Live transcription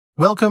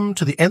Welcome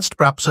to the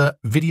Nstbrowser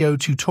video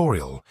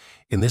tutorial.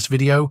 In this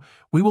video,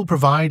 we will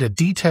provide a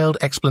detailed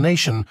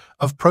explanation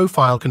of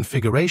profile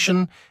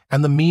configuration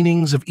and the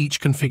meanings of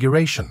each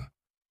configuration.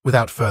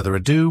 Without further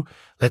ado,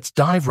 let's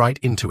dive right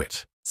into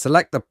it.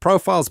 Select the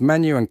Profiles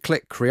menu and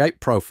click Create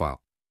Profile.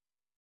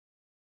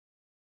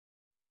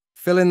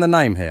 Fill in the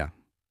name here.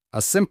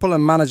 A simple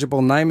and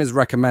manageable name is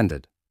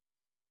recommended.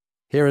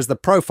 Here is the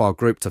profile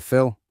group to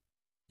fill.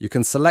 You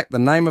can select the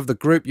name of the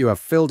group you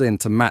have filled in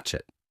to match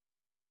it.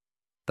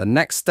 The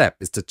next step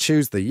is to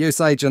choose the use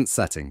agent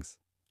settings,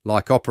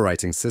 like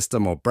operating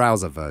system or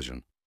browser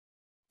version.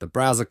 The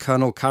browser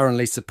kernel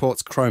currently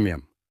supports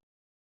Chromium.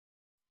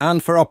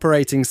 And for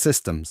operating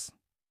systems,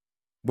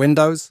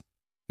 Windows,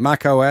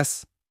 Mac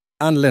OS,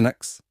 and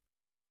Linux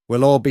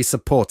will all be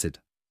supported.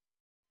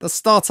 The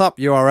startup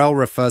URL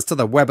refers to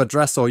the web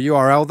address or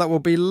URL that will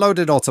be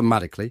loaded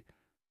automatically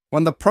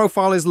when the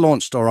profile is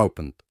launched or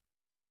opened.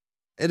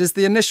 It is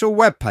the initial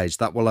web page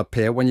that will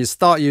appear when you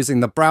start using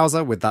the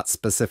browser with that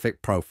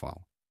specific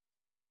profile.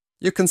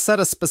 You can set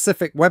a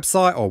specific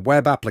website or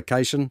web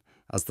application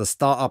as the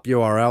startup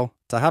URL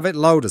to have it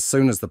load as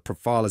soon as the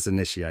profile is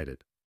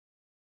initiated.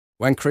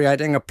 When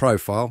creating a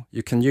profile,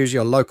 you can use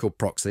your local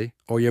proxy,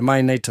 or you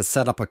may need to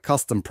set up a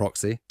custom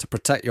proxy to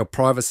protect your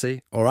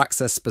privacy or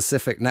access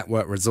specific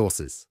network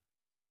resources.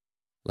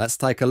 Let's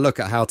take a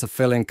look at how to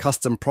fill in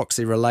custom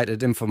proxy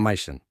related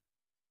information.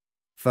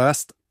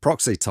 First,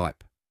 proxy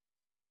type.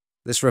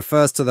 This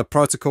refers to the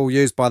protocol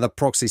used by the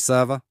proxy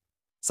server,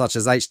 such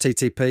as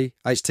HTTP,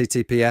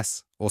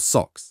 HTTPS, or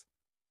SOCKS.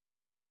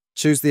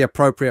 Choose the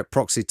appropriate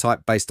proxy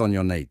type based on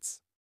your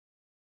needs.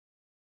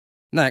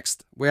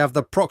 Next, we have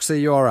the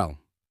proxy URL.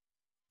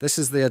 This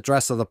is the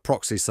address of the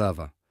proxy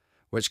server,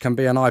 which can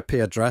be an IP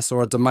address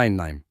or a domain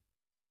name.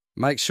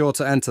 Make sure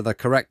to enter the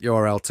correct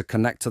URL to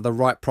connect to the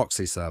right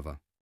proxy server.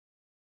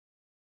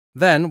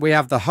 Then we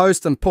have the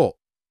host and port.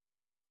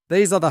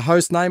 These are the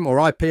host name or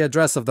IP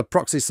address of the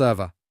proxy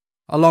server,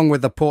 along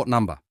with the port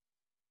number.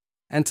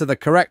 Enter the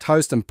correct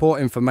host and port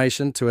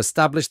information to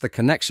establish the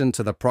connection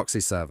to the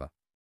proxy server.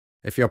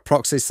 If your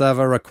proxy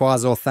server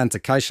requires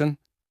authentication,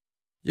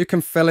 you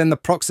can fill in the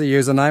proxy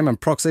username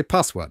and proxy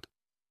password.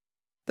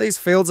 These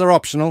fields are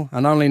optional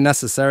and only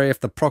necessary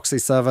if the proxy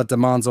server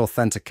demands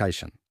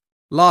authentication.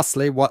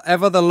 Lastly,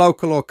 whatever the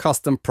local or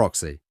custom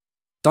proxy,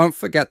 don't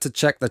forget to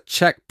check the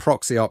Check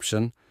Proxy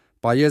option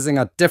by using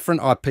a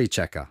different IP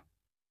checker.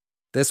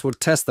 This will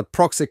test the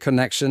proxy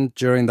connection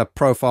during the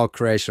profile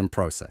creation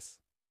process.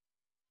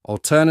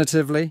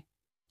 Alternatively,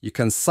 you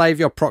can save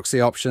your proxy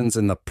options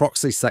in the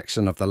proxy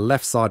section of the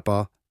left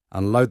sidebar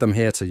and load them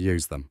here to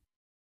use them.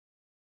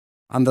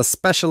 And the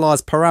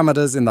specialized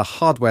parameters in the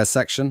hardware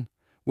section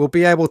will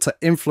be able to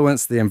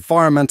influence the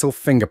environmental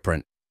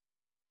fingerprint.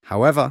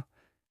 However,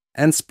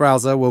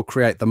 Nstbrowser will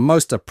create the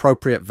most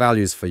appropriate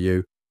values for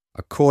you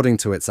according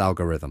to its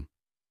algorithm.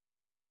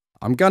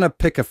 I'm going to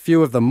pick a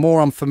few of the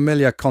more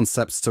unfamiliar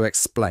concepts to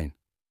explain,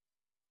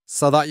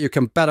 so that you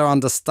can better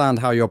understand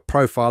how your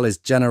profile is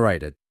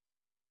generated.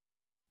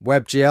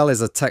 WebGL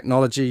is a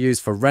technology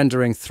used for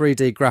rendering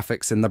 3D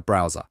graphics in the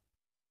browser.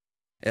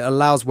 It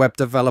allows web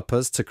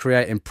developers to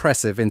create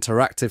impressive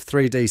interactive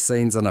 3D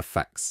scenes and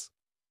effects.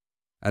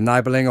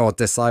 Enabling or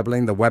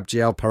disabling the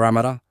WebGL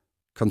parameter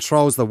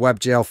controls the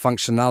WebGL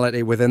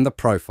functionality within the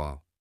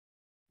profile.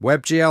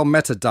 WebGL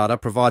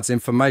metadata provides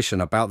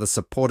information about the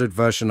supported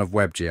version of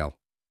WebGL.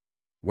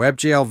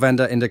 WebGL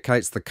vendor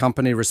indicates the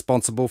company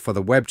responsible for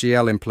the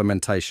WebGL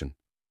implementation,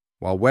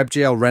 while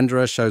WebGL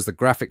renderer shows the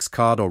graphics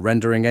card or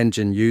rendering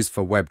engine used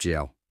for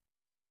WebGL.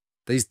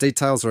 These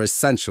details are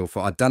essential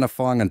for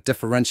identifying and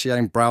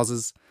differentiating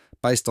browsers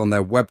based on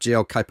their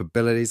WebGL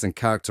capabilities and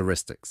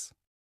characteristics.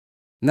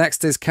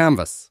 Next is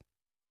Canvas,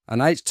 an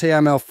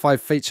HTML5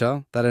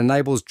 feature that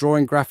enables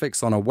drawing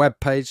graphics on a web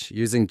page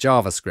using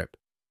JavaScript.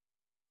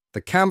 The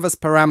Canvas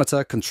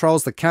parameter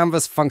controls the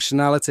Canvas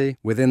functionality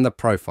within the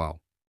profile.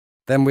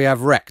 Then we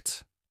have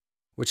Rect,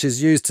 which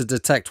is used to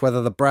detect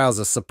whether the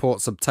browser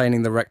supports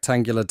obtaining the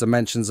rectangular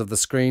dimensions of the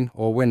screen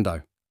or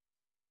window.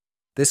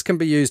 This can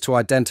be used to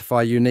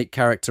identify unique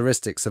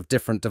characteristics of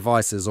different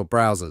devices or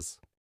browsers.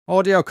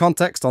 Audio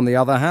context, on the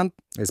other hand,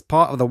 is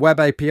part of the web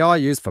API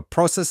used for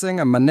processing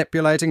and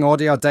manipulating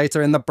audio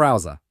data in the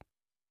browser.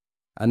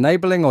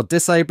 Enabling or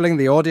disabling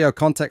the audio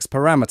context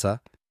parameter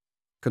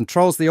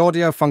controls the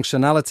audio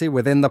functionality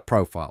within the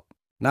profile.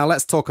 Now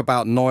let's talk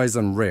about noise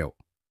and real.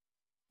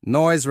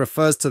 Noise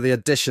refers to the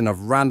addition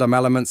of random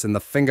elements in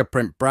the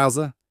fingerprint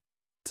browser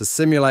to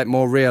simulate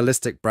more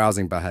realistic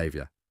browsing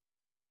behavior.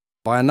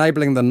 By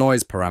enabling the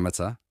noise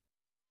parameter,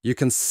 you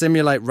can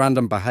simulate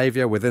random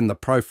behavior within the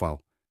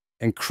profile,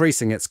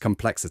 increasing its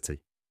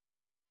complexity.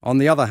 On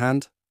the other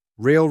hand,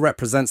 real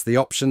represents the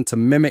option to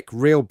mimic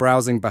real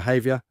browsing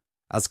behavior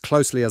as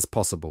closely as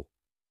possible.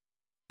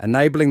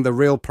 Enabling the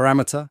real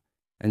parameter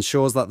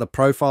ensures that the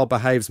profile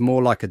behaves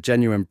more like a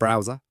genuine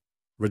browser,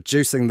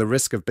 reducing the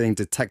risk of being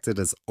detected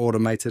as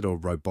automated or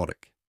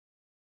robotic.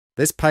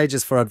 This page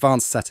is for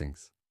advanced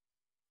settings.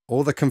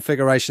 All the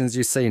configurations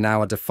you see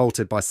now are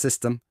defaulted by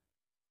system,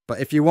 But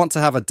if you want to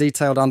have a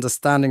detailed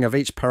understanding of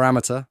each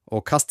parameter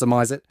or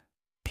customize it,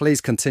 please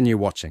continue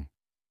watching.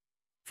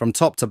 From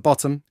top to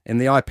bottom, in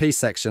the IP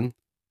section,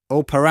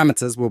 all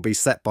parameters will be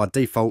set by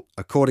default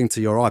according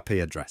to your IP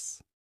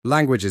address.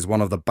 Language is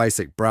one of the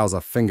basic browser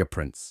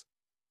fingerprints.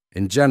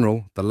 In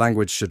general, the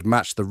language should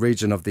match the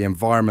region of the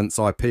environment's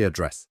IP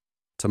address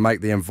to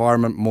make the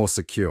environment more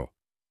secure.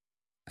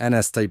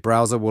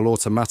 Nstbrowser will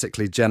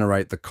automatically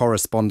generate the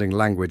corresponding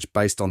language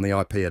based on the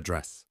IP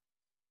address.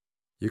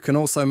 You can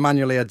also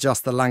manually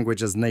adjust the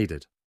language as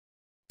needed.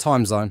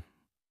 Time zone.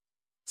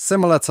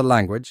 Similar to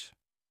language,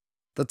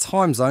 the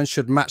time zone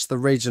should match the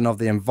region of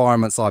the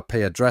environment's IP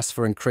address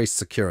for increased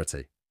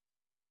security.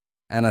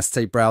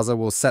 Nstbrowser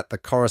will set the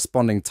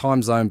corresponding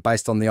time zone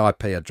based on the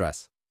IP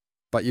address,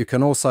 but you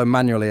can also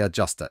manually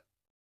adjust it.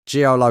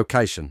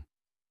 Geolocation.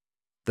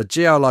 The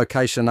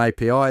Geolocation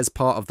API is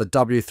part of the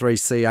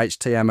W3C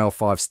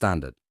HTML5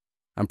 standard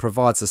and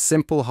provides a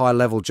simple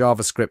high-level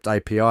JavaScript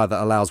API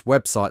that allows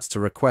websites to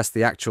request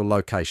the actual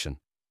location,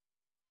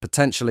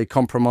 potentially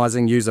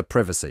compromising user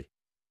privacy.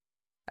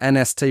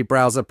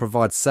 Nstbrowser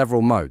provides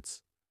several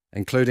modes,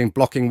 including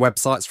blocking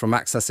websites from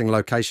accessing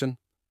location,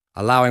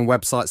 allowing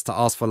websites to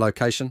ask for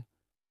location,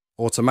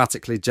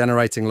 automatically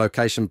generating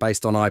location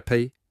based on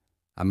IP,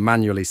 and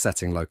manually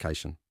setting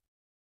location.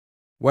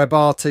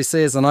 WebRTC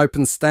is an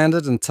open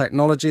standard and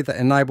technology that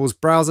enables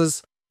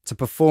browsers to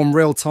perform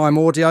real-time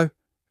audio,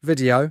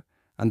 video,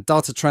 and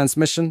data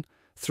transmission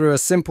through a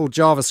simple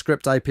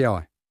JavaScript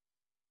API.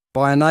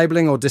 By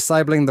enabling or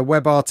disabling the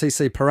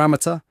WebRTC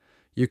parameter,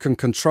 you can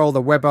control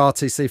the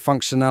WebRTC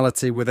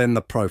functionality within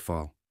the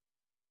profile.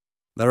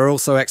 There are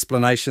also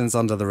explanations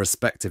under the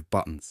respective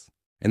buttons.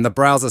 In the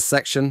browser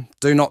section,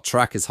 Do Not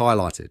Track is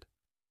highlighted.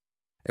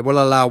 It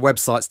will allow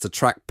websites to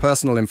track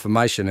personal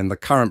information in the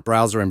current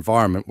browser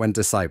environment when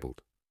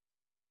disabled.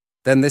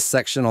 Then this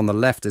section on the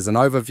left is an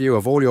overview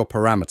of all your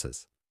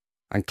parameters,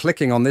 and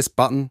clicking on this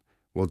button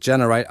will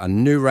generate a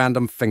new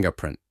random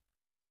fingerprint.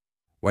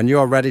 When you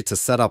are ready to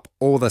set up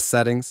all the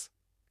settings,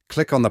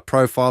 click on the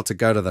profile to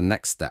go to the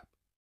next step.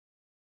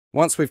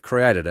 Once we've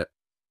created it,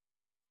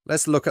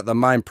 let's look at the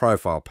main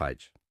profile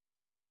page.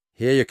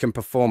 Here you can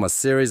perform a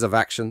series of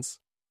actions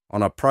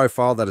on a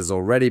profile that has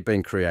already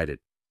been created.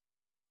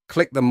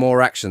 Click the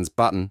More Actions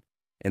button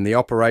in the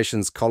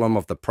Operations column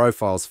of the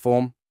Profiles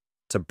form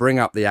to bring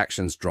up the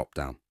Actions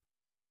drop-down.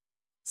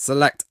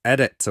 Select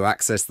Edit to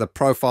access the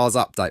Profiles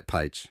Update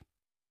page.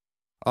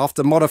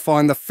 After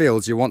modifying the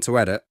fields you want to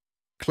edit,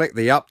 click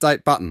the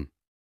Update button.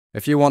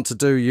 If you want to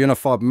do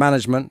unified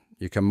management,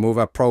 you can move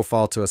a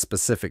profile to a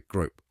specific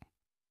group.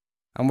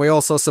 And we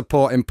also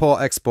support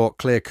import-export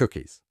clear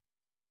cookies.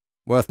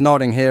 Worth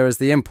noting here is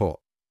the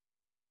import.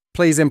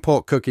 Please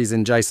import cookies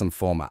in JSON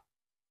format,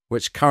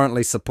 which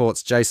currently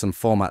supports JSON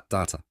format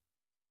data,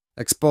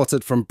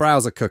 exported from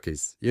browser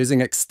cookies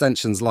using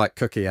extensions like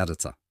Cookie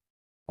Editor.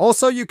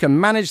 Also, you can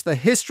manage the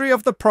history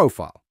of the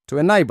profile. To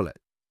enable it,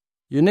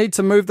 you need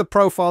to move the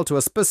profile to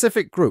a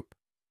specific group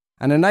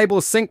and enable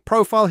Sync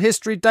Profile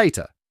History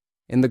data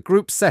in the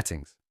group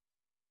settings.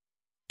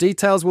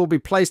 Details will be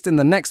placed in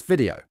the next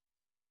video.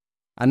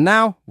 And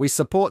now we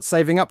support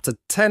saving up to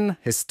 10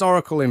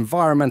 historical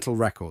environmental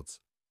records.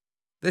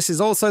 This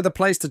is also the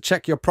place to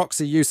check your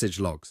proxy usage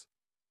logs.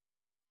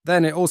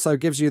 Then it also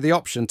gives you the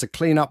option to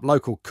clean up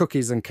local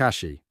cookies and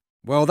cache.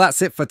 Well,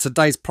 that's it for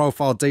today's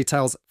profile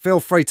details. Feel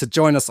free to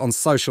join us on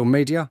social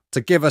media to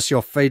give us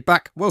your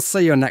feedback. We'll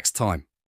see you next time.